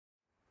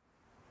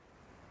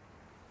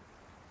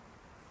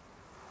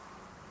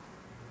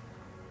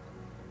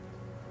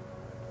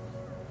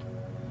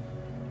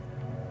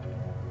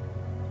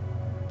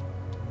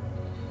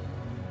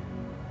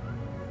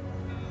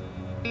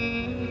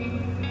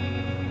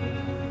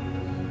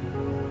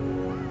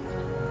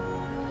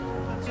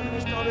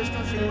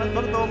विष्णु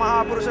श्रीमद्भक्तो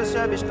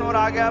महापुरुषस्य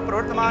विष्णुराज्ञया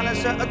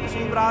प्रवर्तमानस्य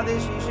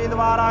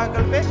अद्भुतप्रादेशिकद्वारा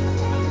कल्पे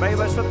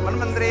वैवस्वत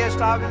मन्वन्तरे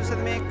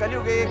अष्टाविंशतिमे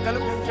कलियुगे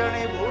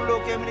कल्पचरणे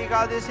भूलोके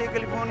अमेरिकादेशे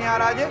कैलिफोर्निया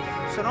राज्ये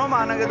सोनोमा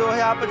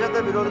नगरदोहयापजत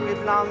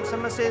विरोधपीपलां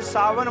समसे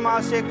सावन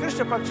मासे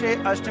कृष्णपक्षे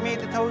अष्टमी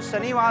तिथौ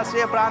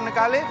शनिवासरे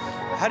अपराह्नकाले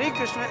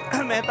हरिकृष्ण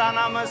मेहता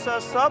नाम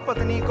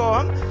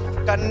सपत्नीकोऽहं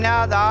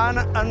कन्यादान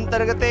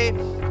अंतर्गते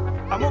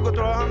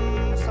अमुगतोऽहं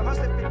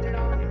समस्त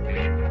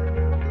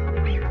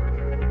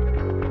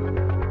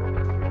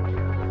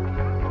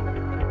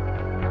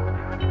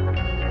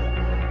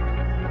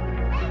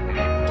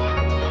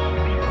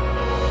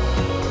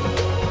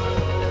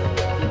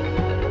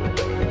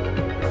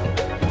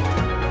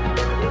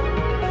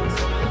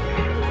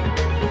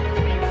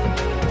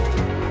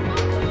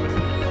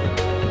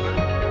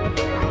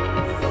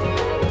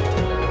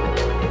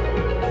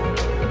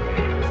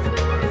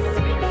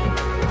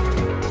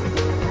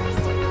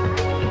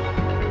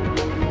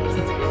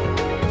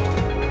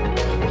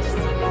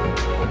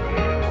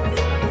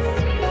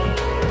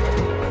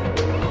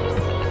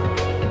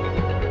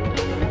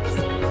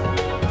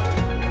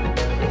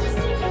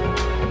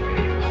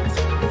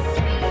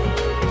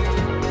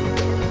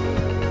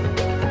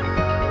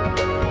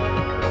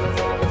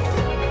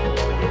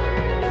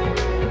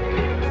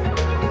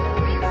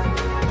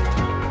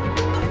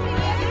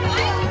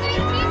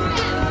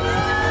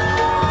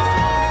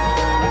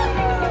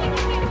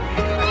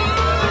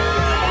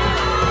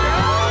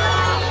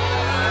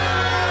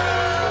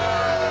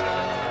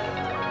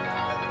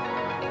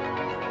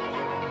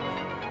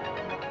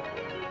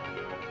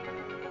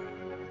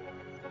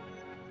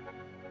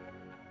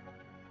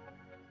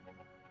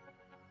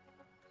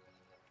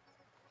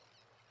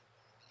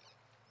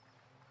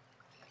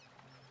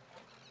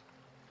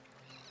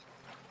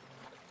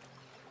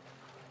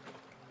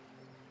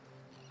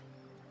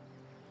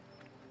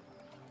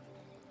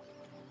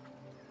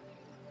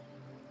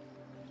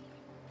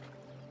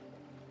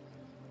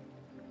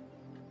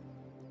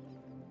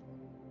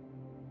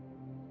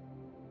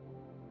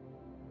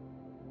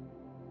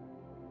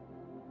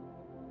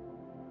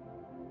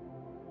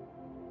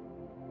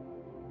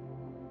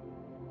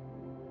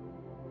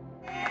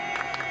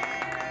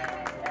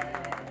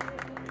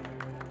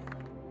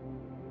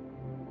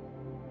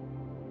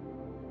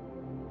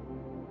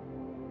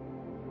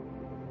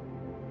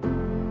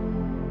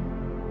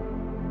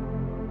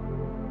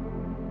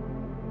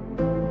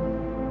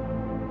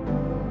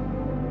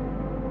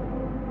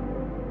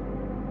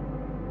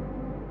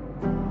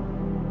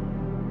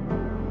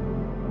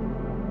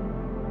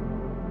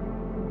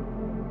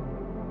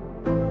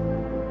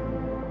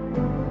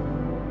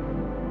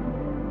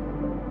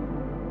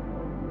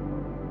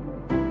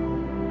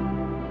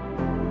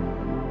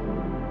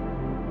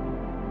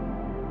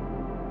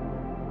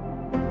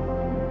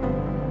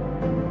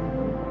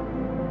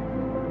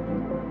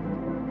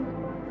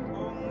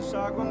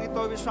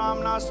शाकुंगितो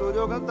विश्वामना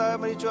सूर्योगत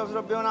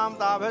मरीचोपसृभ्यो नाम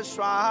ताभ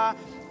स्वाहा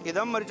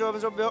इदम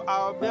मरीचोपसृभ्यो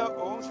आभ्य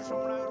ओम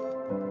सुषुम्ना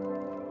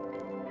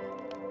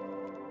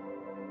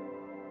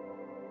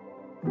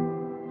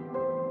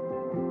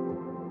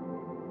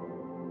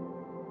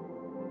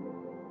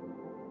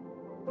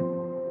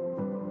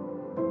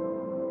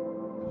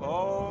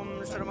ओम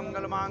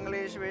सर्वमंगल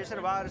मांगले शिवे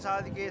सर्वार्थ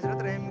साधिके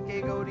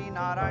शरत्रयम्बिके गौरी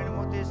नारायण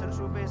मोते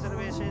सरस्वते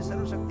सर्वेशे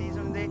सर्वशक्ति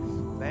संदे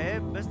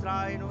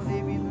भयभस्त्राय नो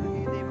देवी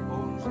दुर्गे देवी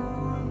ओम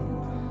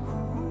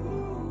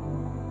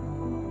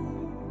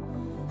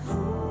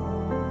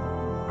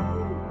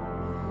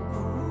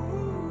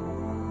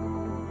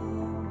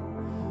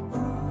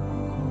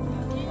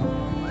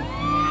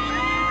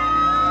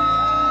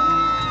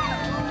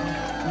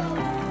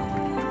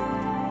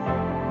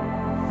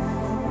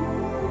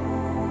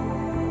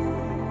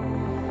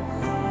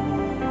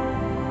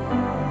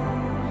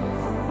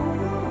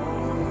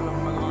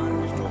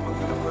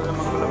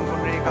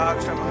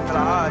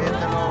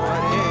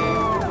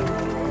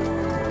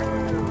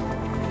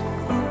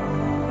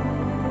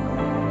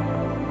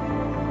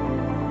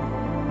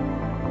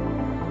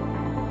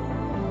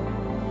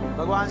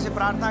भगवान से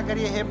प्रार्थना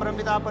करिए, हे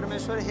परमपिता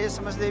परमेश्वर, हे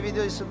समस्त देवी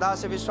जो इस श्रद्धा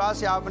से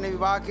विश्वास या आपने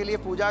विवाह के लिए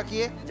पूजा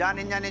किए,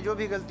 जाने जाने जो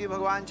भी गलती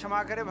भगवान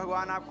क्षमा करे।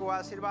 भगवान आपको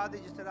आशीर्वाद दे,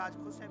 जिस तरह आज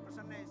खुश है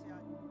प्रसन्न है ऐसे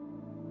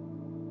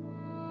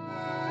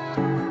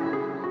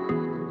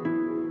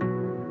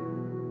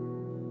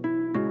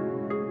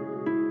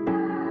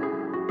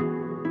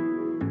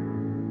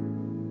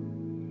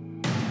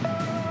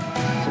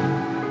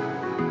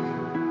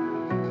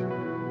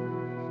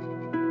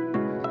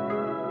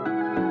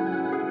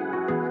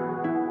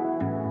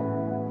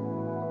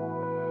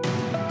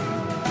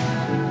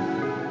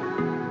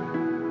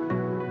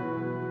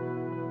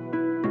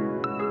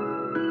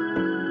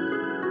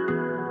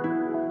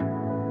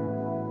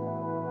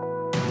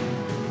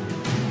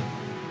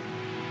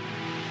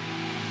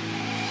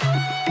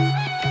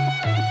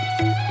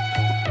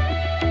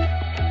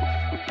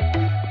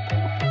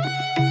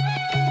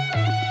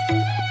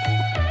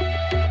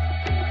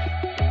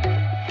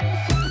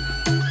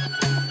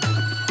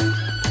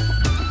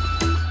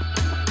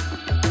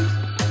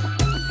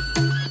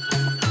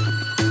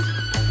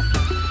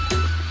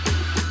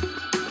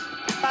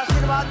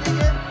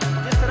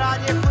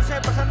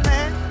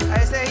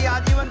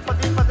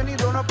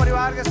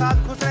परिवार के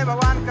साथ खुश रहे,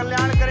 भगवान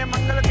कल्याण करे,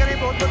 मंगल करे।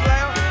 बहुत बहुत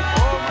बधाई हो।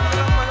 ओम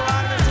मंगलम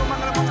भगवान विष्णु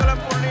मंगल मंगलम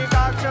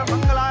पुण्डरीकाक्ष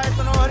मंगलाय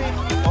तनोहरि।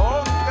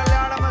 ओम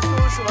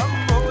कल्याणमस्तु Shubham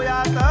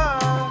भूयात।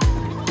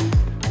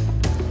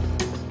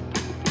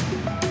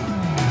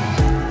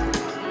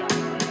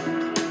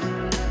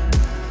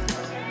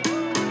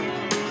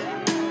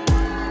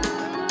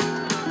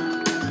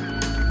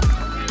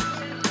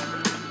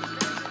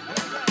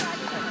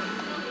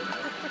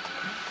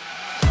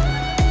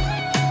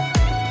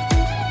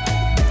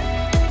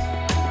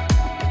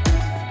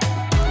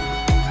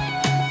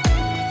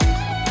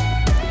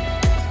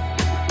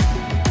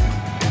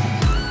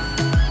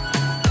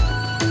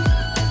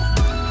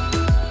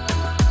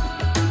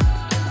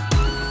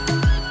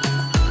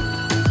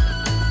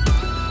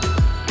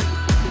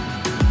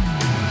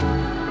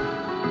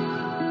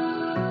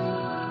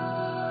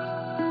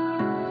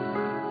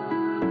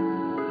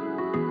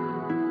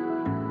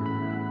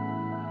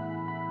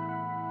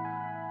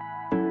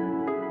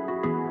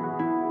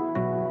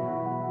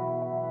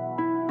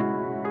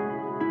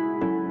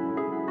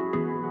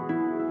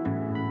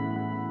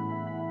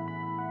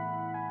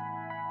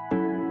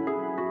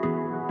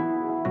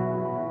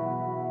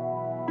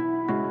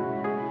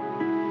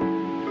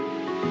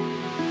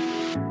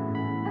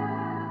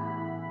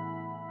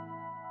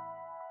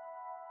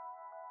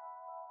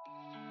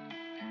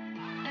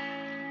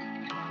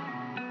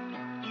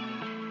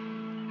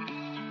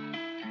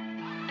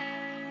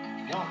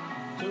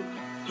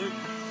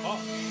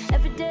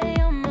 Every day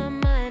on my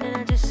mind and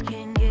I just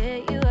can't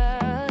get you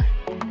out.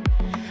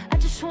 I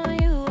just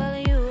want you, all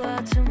of you,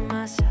 all to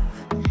myself.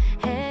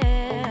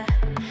 Yeah,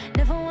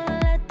 never wanna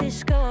let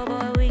this go,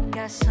 boy, we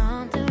got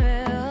something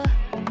real.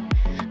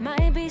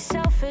 Might be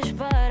selfish,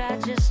 but I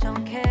just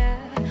don't care,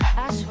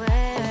 I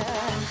swear.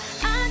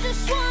 I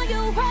just want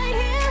you right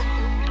here,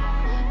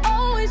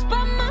 always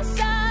by my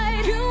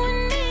side. You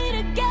and me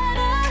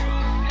together,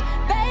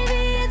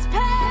 baby, it's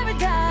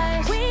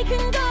paradise. We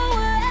can go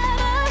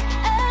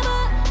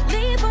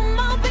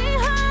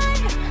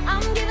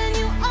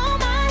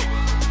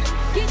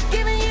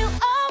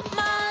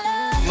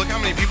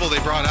people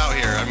they brought out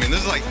here. I mean,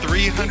 this is like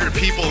 300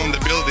 people in the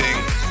building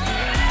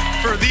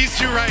for these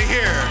two right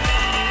here.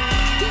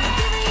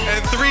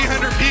 And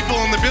 300 people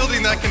in the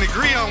building that can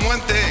agree on one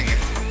thing.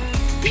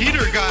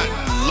 Peter got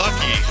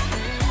lucky.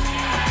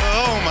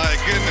 Oh my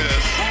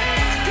goodness.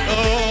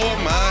 Oh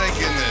my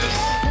goodness.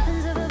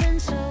 Nothing's ever been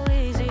so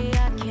easy,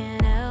 I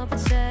can't help but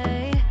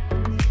say.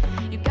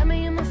 You got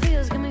me in my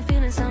feels, got me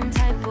feeling some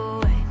type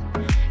of way.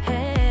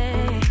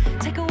 Hey,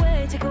 take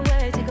away, take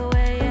away, take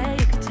away, yeah,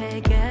 you can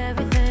take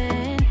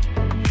everything.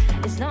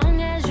 As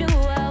long as you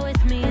are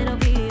with me, it'll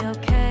be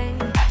okay.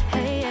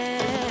 Hey,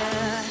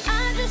 yeah.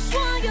 I just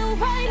want you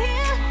right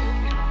here,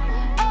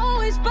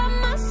 always by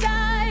my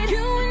side.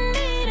 You and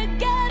me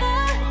together,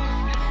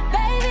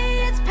 baby,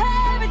 it's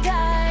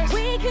paradise.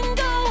 We can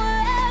go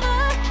wherever,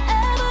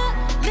 ever,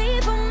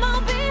 leave them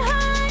all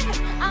behind.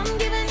 I'm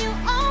giving you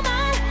all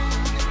my,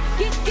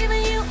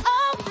 giving you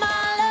all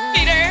my love.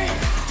 Peter,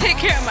 take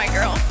care of my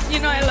girl. You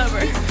know I love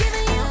her.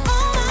 Giving you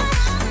all my,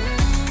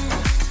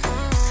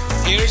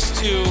 Here's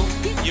to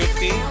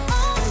Yukti,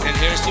 and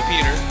here's to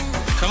Peter.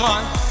 Come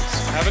on, let's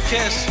have a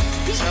kiss.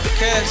 Let's have a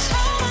kiss.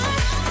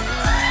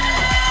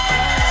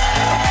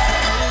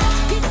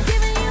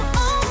 giving you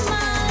all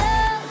my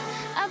love.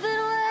 I've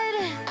been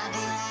waiting,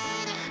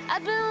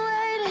 I've been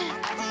waiting,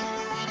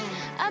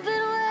 I've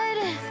been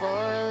waiting for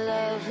a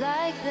love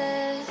like this.